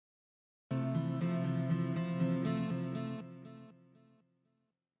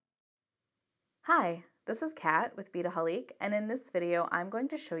Hi, this is Kat with Beadaholique, and in this video I'm going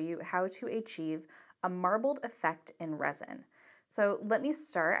to show you how to achieve a marbled effect in resin. So let me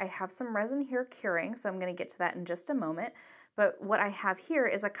start. I have some resin here curing, so I'm going to get to that in just a moment. But what I have here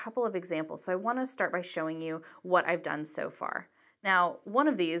is a couple of examples. So I want to start by showing you what I've done so far. Now, one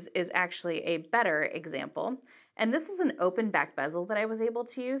of these is actually a better example, and this is an open back bezel that I was able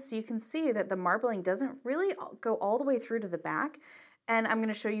to use. So you can see that the marbling doesn't really go all the way through to the back. And I'm going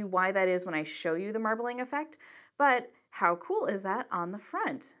to show you why that is when I show you the marbling effect. But how cool is that on the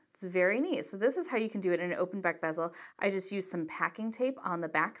front? It's very neat. So this is how you can do it in an open back bezel. I just used some packing tape on the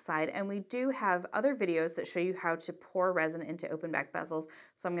back side, and we do have other videos that show you how to pour resin into open back bezels.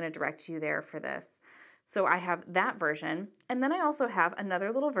 So I'm going to direct you there for this. So I have that version, and then I also have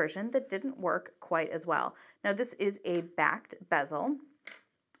another little version that didn't work quite as well. Now this is a backed bezel.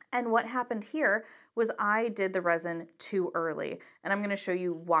 And what happened here was I did the resin too early. And I'm going to show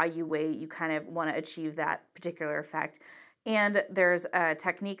you why you wait. You kind of want to achieve that particular effect. And there's a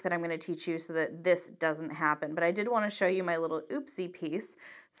technique that I'm going to teach you so that this doesn't happen. But I did want to show you my little oopsie piece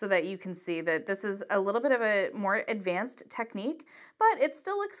so that you can see that this is a little bit of a more advanced technique, but it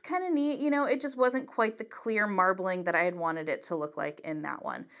still looks kind of neat. You know, it just wasn't quite the clear marbling that I had wanted it to look like in that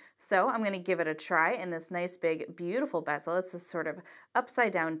one. So I'm going to give it a try in this nice big beautiful bezel. It's this sort of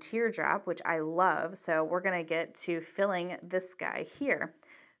upside down teardrop, which I love. So we're going to get to filling this guy here.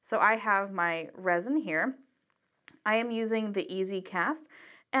 So I have my resin here. I am using the Easy Cast,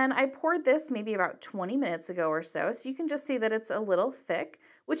 and I poured this maybe about 20 minutes ago or so, so you can just see that it's a little thick,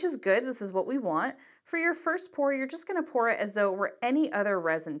 which is good. This is what we want. For your first pour, you're just going to pour it as though it were any other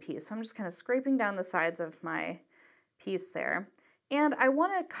resin piece. So I'm just kind of scraping down the sides of my piece there. And I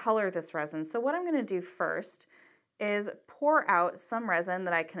want to color this resin, so what I'm going to do first is pour out some resin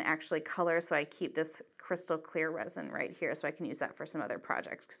that I can actually color, so I keep this crystal clear resin right here so I can use that for some other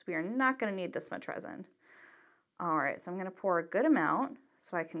projects, because we are not going to need this much resin. All right, so I'm going to pour a good amount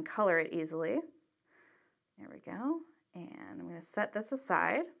so I can color it easily. There we go. And I'm going to set this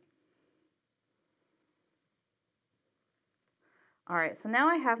aside. All right, so now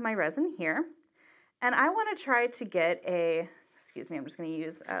I have my resin here, and I want to try to get a, excuse me, I'm just going to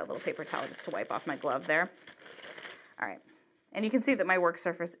use a little paper towel just to wipe off my glove there. All right. And you can see that my work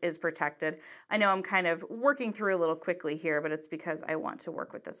surface is protected. I know I'm kind of working through a little quickly here, but it's because I want to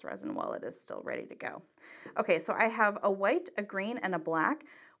work with this resin while it is still ready to go. Okay, so I have a white, a green, and a black.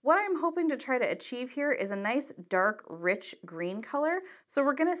 What I'm hoping to try to achieve here is a nice, dark, rich green color. So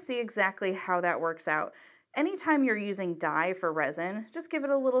we're gonna see exactly how that works out. Anytime you're using dye for resin, just give it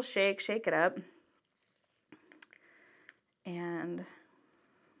a little shake, shake it up. And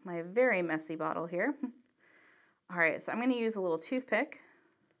my very messy bottle here. All right, so I'm going to use a little toothpick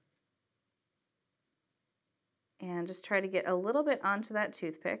and just try to get a little bit onto that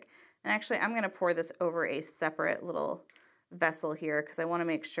toothpick. And actually, I'm going to pour this over a separate little vessel here because I want to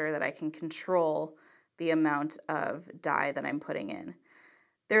make sure that I can control the amount of dye that I'm putting in.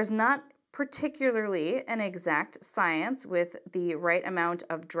 There's not particularly an exact science with the right amount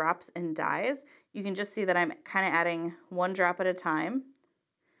of drops and dyes. You can just see that I'm kind of adding one drop at a time.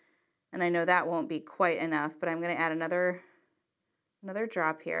 And I know that won't be quite enough, but I'm going to add another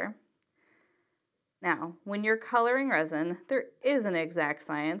drop here. Now, when you're coloring resin, there is an exact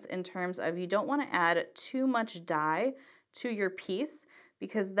science in terms of you don't want to add too much dye to your piece,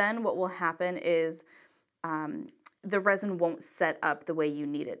 because then what will happen is the resin won't set up the way you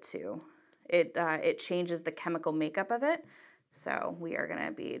need it to. It changes the chemical makeup of it. So we are going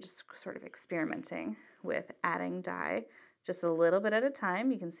to be just sort of experimenting with adding dye just a little bit at a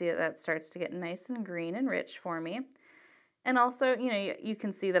time. You can see that starts to get nice and green and rich for me. And also, you know, you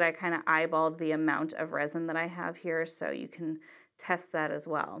can see that I kind of eyeballed the amount of resin that I have here, so you can test that as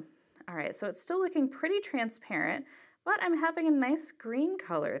well. All right, so it's still looking pretty transparent, but I'm having a nice green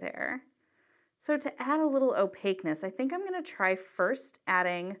color there. So to add a little opaqueness, I think I'm going to try first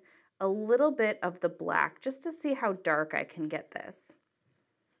adding a little bit of the black just to see how dark I can get this.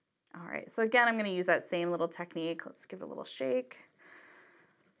 All right, so again, I'm going to use that same little technique. Let's give it a little shake.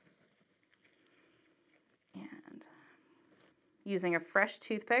 And using a fresh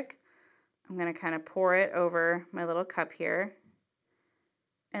toothpick, I'm going to kind of pour it over my little cup here.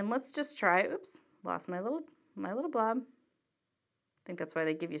 And let's just try, oops, lost my little blob. I think that's why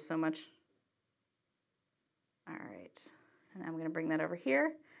they give you so much. All right, and I'm going to bring that over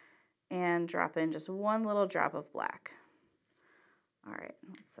here and drop in just one little drop of black. All right,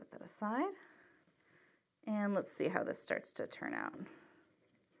 let's set that aside. And let's see how this starts to turn out.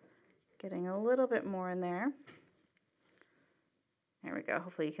 Getting a little bit more in there. There we go.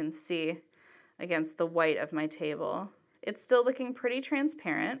 Hopefully you can see against the white of my table. It's still looking pretty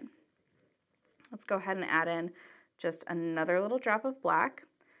transparent. Let's go ahead and add in just another little drop of black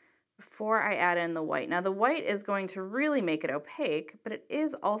before I add in the white. Now the white is going to really make it opaque, but it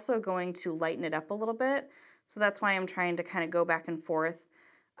is also going to lighten it up a little bit. So that's why I'm trying to kind of go back and forth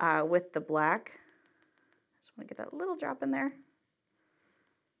with the black. Just want to get that little drop in there.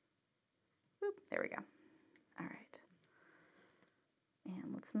 Boop, there we go. All right.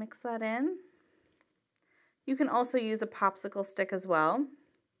 And let's mix that in. You can also use a popsicle stick as well.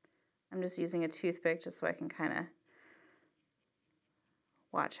 I'm just using a toothpick just so I can kind of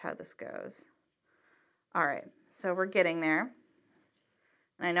watch how this goes. All right, so we're getting there.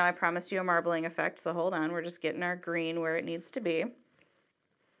 And I know I promised you a marbling effect, so hold on. We're just getting our green where it needs to be.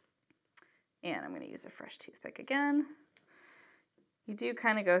 And I'm going to use a fresh toothpick again. You do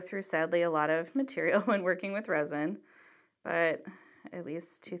kind of go through, sadly, a lot of material when working with resin, but at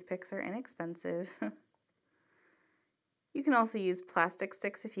least toothpicks are inexpensive. You can also use plastic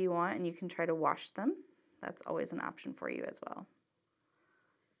sticks if you want, and you can try to wash them. That's always an option for you as well.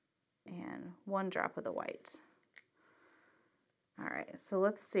 And one drop of the white. All right, so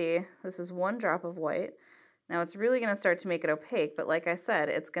let's see. This is one drop of white. Now it's really going to start to make it opaque, but like I said,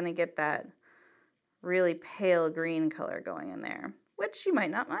 it's going to get that really pale green color going in there, which you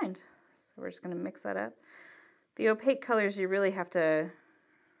might not mind. So we're just going to mix that up. The opaque colors you really have to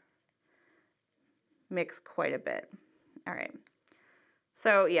mix quite a bit. All right,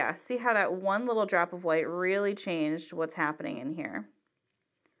 so yeah, see how that one little drop of white really changed what's happening in here.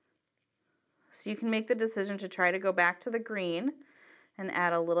 So you can make the decision to try to go back to the green and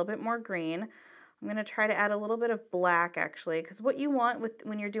add a little bit more green. I'm going to try to add a little bit of black actually, because what you want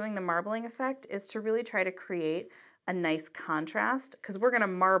when you're doing the marbling effect is to really try to create a nice contrast, because we're going to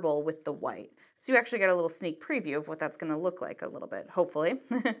marble with the white. So you actually get a little sneak preview of what that's going to look like a little bit, hopefully,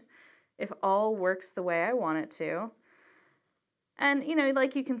 if all works the way I want it to. And, you know,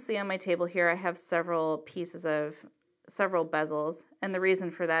 like you can see on my table here, I have several bezels, and the reason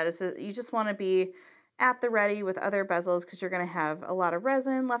for that is that you just want to be at the ready with other bezels because you're going to have a lot of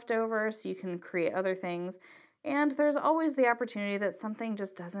resin left over so you can create other things. And there's always the opportunity that something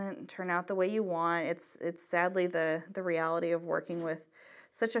just doesn't turn out the way you want. It's sadly the reality of working with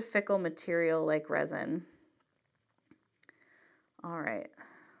such a fickle material like resin. All right,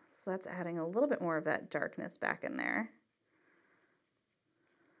 so that's adding a little bit more of that darkness back in there.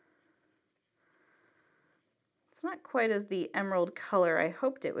 It's not quite as the emerald color I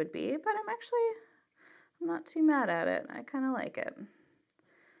hoped it would be, but I'm not too mad at it. I kind of like it.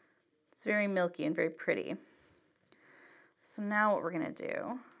 It's very milky and very pretty. So now what we're going to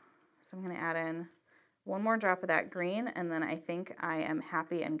do is I'm going to add in one more drop of that green, and then I think I am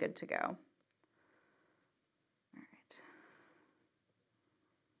happy and good to go. All right.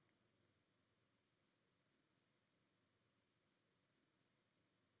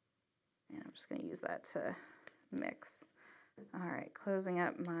 And I'm just going to use that to mix. All right, closing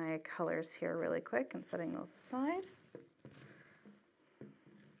up my colors here really quick and setting those aside.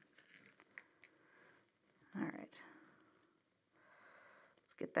 All right.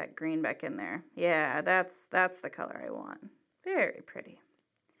 Let's get that green back in there. Yeah, that's the color I want. Very pretty.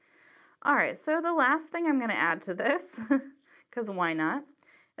 All right, so the last thing I'm going to add to this, because why not,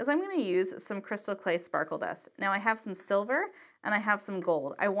 is I'm going to use some crystal clay sparkle dust. Now I have some silver and I have some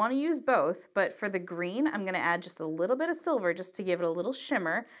gold. I want to use both, but for the green, I'm going to add just a little bit of silver just to give it a little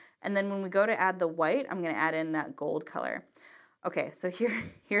shimmer. And then when we go to add the white, I'm going to add in that gold color. Okay, so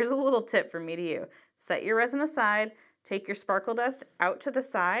here's a little tip from me to you. Set your resin aside, take your sparkle dust out to the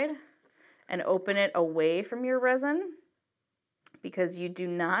side, and open it away from your resin, because you do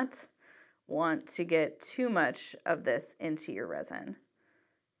not want to get too much of this into your resin.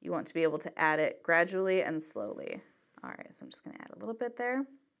 You want to be able to add it gradually and slowly. All right, so I'm just going to add a little bit there.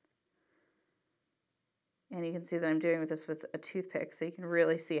 And you can see that I'm doing this with a toothpick, so you can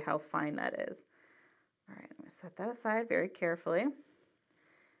really see how fine that is. All right, I'm going to set that aside very carefully.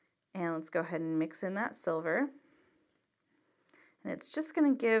 And let's go ahead and mix in that silver. And it's just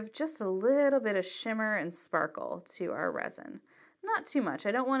going to give just a little bit of shimmer and sparkle to our resin. Not too much.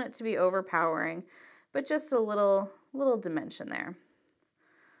 I don't want it to be overpowering, but just a little dimension there.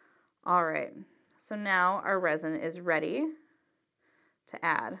 All right, so now our resin is ready to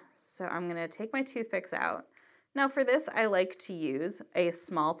add. So I'm going to take my toothpicks out. Now for this, I like to use a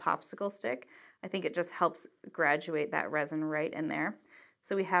small popsicle stick. I think it just helps graduate that resin right in there.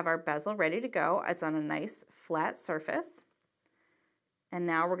 So we have our bezel ready to go. It's on a nice flat surface. And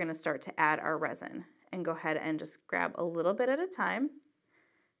now we're going to start to add our resin, and go ahead and just grab a little bit at a time.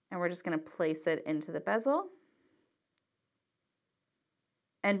 And we're just going to place it into the bezel.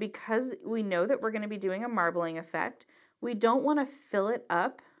 And because we know that we're going to be doing a marbling effect, we don't want to fill it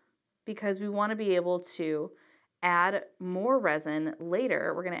up because we want to be able to add more resin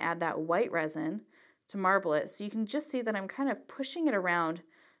later. We're going to add that white resin to marble it. So you can just see that I'm kind of pushing it around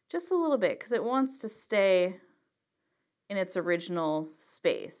just a little bit because it wants to stay in its original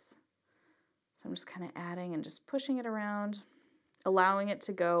space. So I'm just kind of adding and just pushing it around, allowing it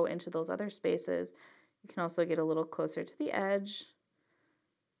to go into those other spaces. You can also get a little closer to the edge.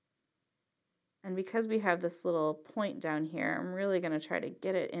 And because we have this little point down here, I'm really going to try to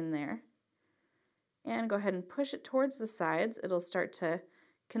get it in there. And go ahead and push it towards the sides. It'll start to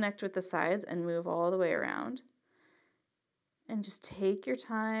connect with the sides and move all the way around. And just take your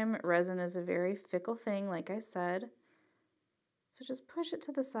time. Resin is a very fickle thing, like I said. So just push it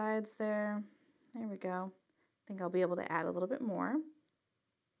to the sides there. There we go. I think I'll be able to add a little bit more.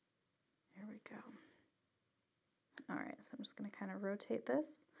 There we go. All right, so I'm just going to kind of rotate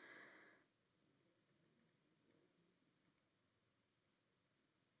this.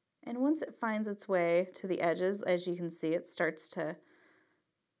 And once it finds its way to the edges, as you can see, it starts to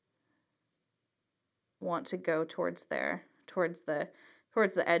want to go towards there, towards the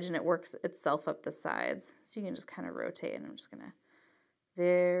edge, and it works itself up the sides. So you can just kind of rotate, and I'm just going to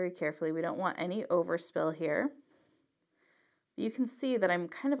very carefully, we don't want any overspill here. You can see that I'm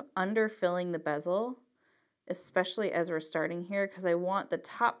kind of underfilling the bezel, especially as we're starting here, because I want the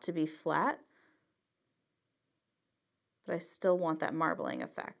top to be flat, but I still want that marbling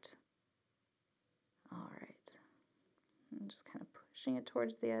effect. All right, I'm just kind of pushing it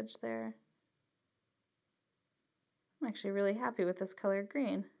towards the edge there. I'm actually really happy with this color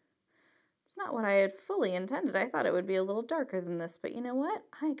green. It's not what I had fully intended. I thought it would be a little darker than this, but you know what?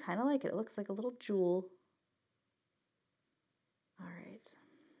 I kind of like it. It looks like a little jewel. All right.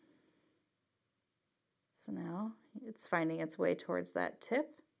 So now it's finding its way towards that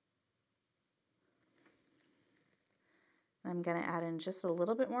tip. I'm going to add in just a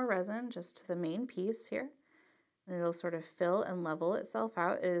little bit more resin just to the main piece here. And it'll sort of fill and level itself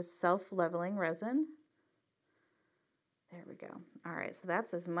out. It is self-leveling resin. There we go. All right, so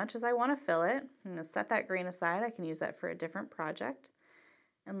that's as much as I want to fill it. I'm going to set that green aside. I can use that for a different project.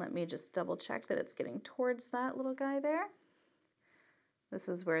 And let me just double check that it's getting towards that little guy there. This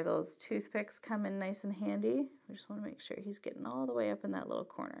is where those toothpicks come in nice and handy. We just want to make sure he's getting all the way up in that little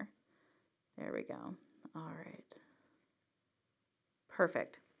corner. There we go. All right.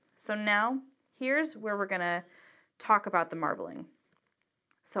 Perfect. So now here's where we're going to talk about the marbling.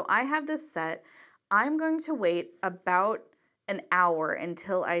 So I have this set. I'm going to wait about an hour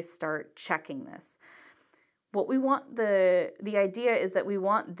until I start checking this. What we want, the idea is that we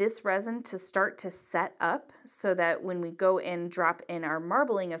want this resin to start to set up so that when we go in, drop in our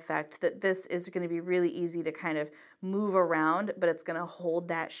marbling effect, that this is going to be really easy to kind of move around, but it's going to hold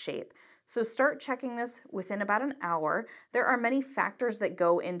that shape. So start checking this within about an hour. There are many factors that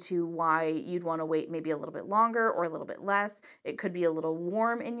go into why you'd want to wait maybe a little bit longer or a little bit less. It could be a little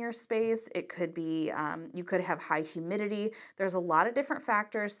warm in your space. It could be, you could have high humidity. There's a lot of different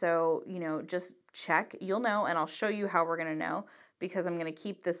factors. So, you know, just check, you'll know, and I'll show you how we're going to know because I'm going to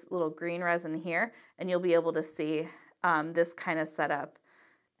keep this little green resin here and you'll be able to see this kind of setup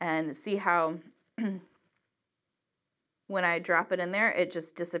and see how when I drop it in there, it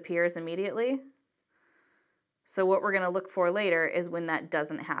just disappears immediately. So what we're going to look for later is when that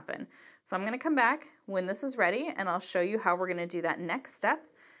doesn't happen. So I'm going to come back when this is ready and I'll show you how we're going to do that next step.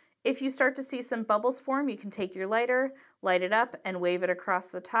 If you start to see some bubbles form, you can take your lighter, light it up, and wave it across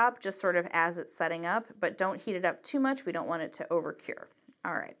the top just sort of as it's setting up, but don't heat it up too much. We don't want it to overcure.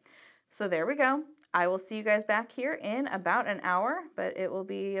 All right, so there we go. I will see you guys back here in about an hour, but it will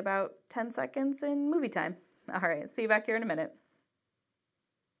be about 10 seconds in movie time. All right, see you back here in a minute.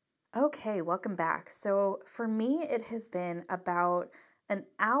 Okay, welcome back. So for me, it has been about an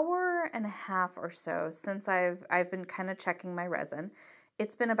hour and a half or so since I've been kind of checking my resin.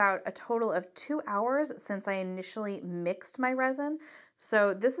 It's been about a total of 2 hours since I initially mixed my resin.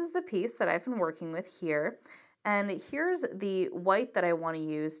 So this is the piece that I've been working with here. And here's the white that I want to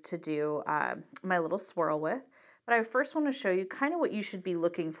use to do my little swirl with. But I first want to show you kind of what you should be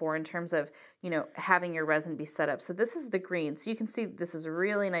looking for in terms of, you know, having your resin be set up. So this is the green. So you can see this is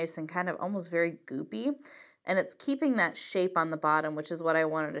really nice and kind of almost very goopy. And it's keeping that shape on the bottom, which is what I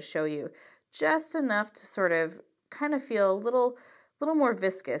wanted to show you. Just enough to sort of kind of feel a little more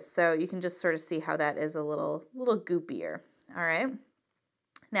viscous. So you can just sort of see how that is a little goopier. All right.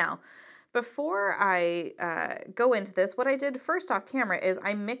 Now, before I go into this, what I did first off camera is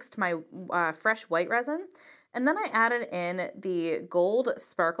I mixed my fresh white resin. And then I added in the gold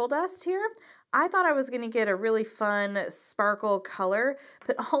sparkle dust here. I thought I was going to get a really fun sparkle color,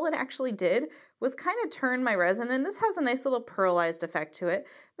 but all it actually did was kind of turn my resin, and this has a nice little pearlized effect to it,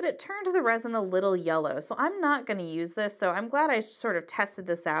 but it turned the resin a little yellow. So I'm not going to use this, so I'm glad I sort of tested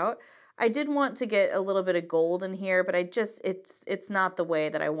this out. I did want to get a little bit of gold in here, but it's not the way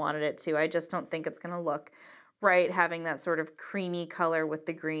that I wanted it to. I just don't think it's going to look right having that sort of creamy color with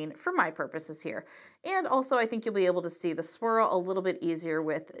the green for my purposes here. And also I think you'll be able to see the swirl a little bit easier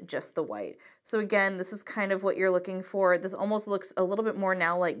with just the white. So again, this is kind of what you're looking for. This almost looks a little bit more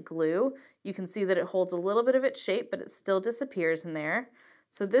now like glue. You can see that it holds a little bit of its shape, but it still disappears in there.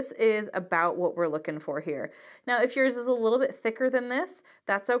 So this is about what we're looking for here. Now, if yours is a little bit thicker than this,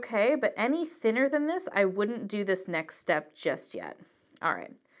 that's okay, but any thinner than this, I wouldn't do this next step just yet. All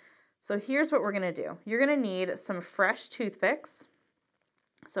right. So here's what we're going to do. You're going to need some fresh toothpicks.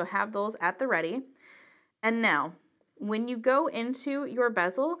 So have those at the ready. And now, when you go into your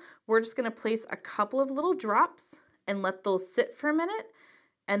bezel, we're just going to place a couple of little drops and let those sit for a minute.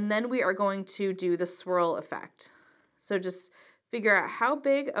 And then we are going to do the swirl effect. So just figure out how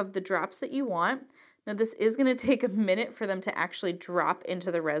big of the drops that you want. Now this is going to take a minute for them to actually drop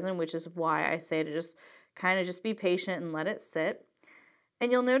into the resin, which is why I say to just kind of just be patient and let it sit.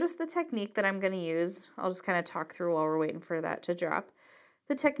 And you'll notice the technique that I'm going to use. I'll just kind of talk through while we're waiting for that to drop.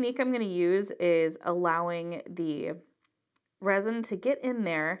 The technique I'm going to use is allowing the resin to get in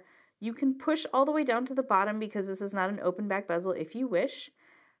there. You can push all the way down to the bottom because this is not an open back bezel if you wish.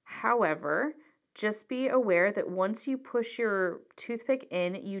 However, just be aware that once you push your toothpick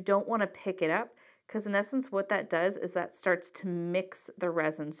in, you don't want to pick it up because in essence what that does is that starts to mix the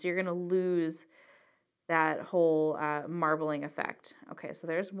resin. So you're going to lose that whole marbling effect. Okay, so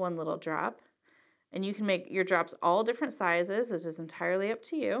there's one little drop. And you can make your drops all different sizes. It is entirely up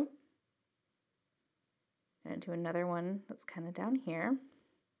to you. I'm going to do another one that's kind of down here.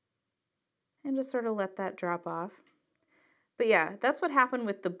 And just sort of let that drop off. But yeah, that's what happened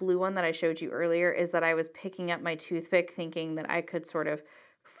with the blue one that I showed you earlier, is that I was picking up my toothpick thinking that I could sort of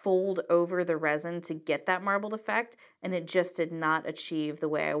fold over the resin to get that marbled effect, and it just did not achieve the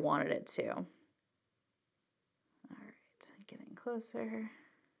way I wanted it to. Getting closer.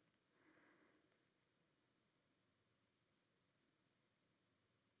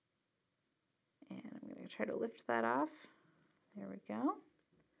 And I'm going to try to lift that off. There we go.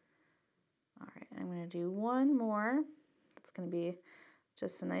 All right, I'm going to do one more. That's going to be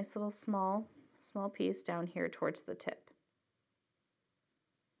just a nice little small piece down here towards the tip.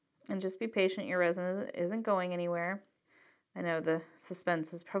 And just be patient, your resin isn't going anywhere. I know the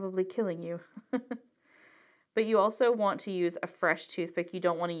suspense is probably killing you. But you also want to use a fresh toothpick. You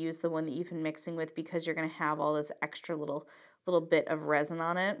don't want to use the one that you've been mixing with because you're going to have all this extra little bit of resin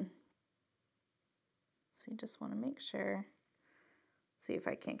on it. So you just want to make sure. See if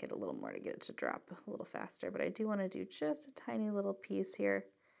I can't get a little more to get it to drop a little faster. But I do want to do just a tiny little piece here.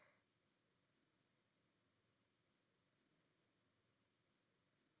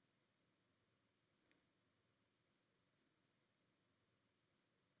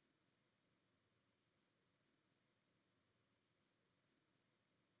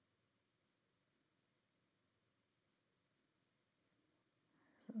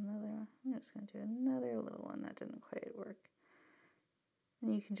 Another one. I'm just going to do another little one that didn't quite work.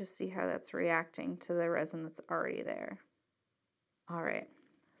 And you can just see how that's reacting to the resin that's already there. All right,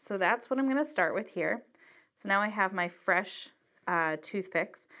 so that's what I'm going to start with here. So now I have my fresh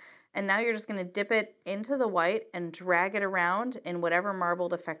toothpicks, and now you're just going to dip it into the white and drag it around in whatever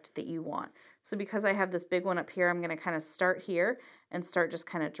marbled effect that you want. So because I have this big one up here, I'm going to kind of start here and start just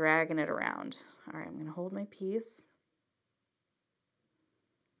kind of dragging it around. All right, I'm going to hold my piece.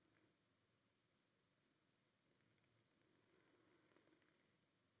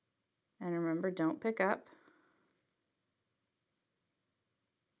 And remember, don't pick up.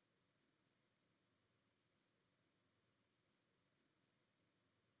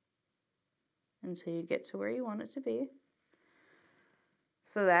 Until you get to where you want it to be.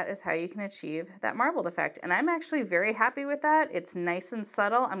 So that is how you can achieve that marbled effect. And I'm actually very happy with that. It's nice and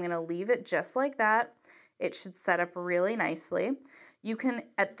subtle. I'm going to leave it just like that. It should set up really nicely. You can,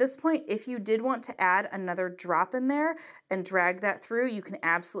 at this point, if you did want to add another drop in there and drag that through, you can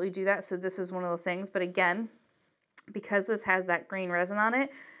absolutely do that. So this is one of those things. But again, because this has that green resin on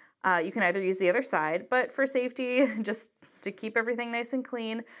it, you can either use the other side. But for safety, just to keep everything nice and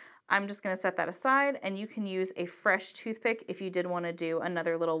clean, I'm just going to set that aside, and you can use a fresh toothpick if you did want to do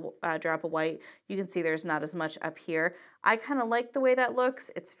another little drop of white. You can see there's not as much up here. I kind of like the way that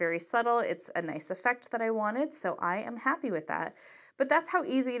looks. It's very subtle. It's a nice effect that I wanted, so I am happy with that. But that's how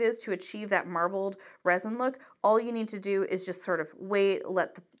easy it is to achieve that marbled resin look. All you need to do is just sort of wait,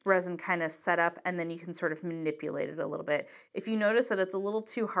 let the resin kind of set up, and then you can sort of manipulate it a little bit. If you notice that it's a little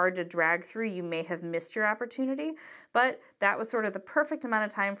too hard to drag through, you may have missed your opportunity, but that was sort of the perfect amount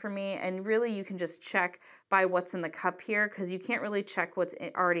of time for me, and really you can just check by what's in the cup here, because you can't really check what's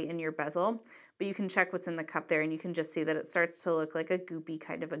already in your bezel, but you can check what's in the cup there, and you can just see that it starts to look like a goopy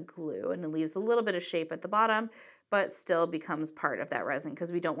kind of a glue, and it leaves a little bit of shape at the bottom, but still becomes part of that resin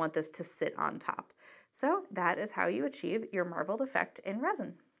because we don't want this to sit on top. So that is how you achieve your marbled effect in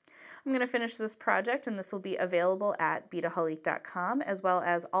resin. I'm going to finish this project, and this will be available at beadaholique.com, as well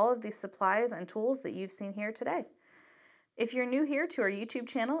as all of the supplies and tools that you've seen here today. If you're new here to our YouTube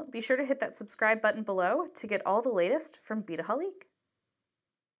channel, be sure to hit that subscribe button below to get all the latest from Beadaholique.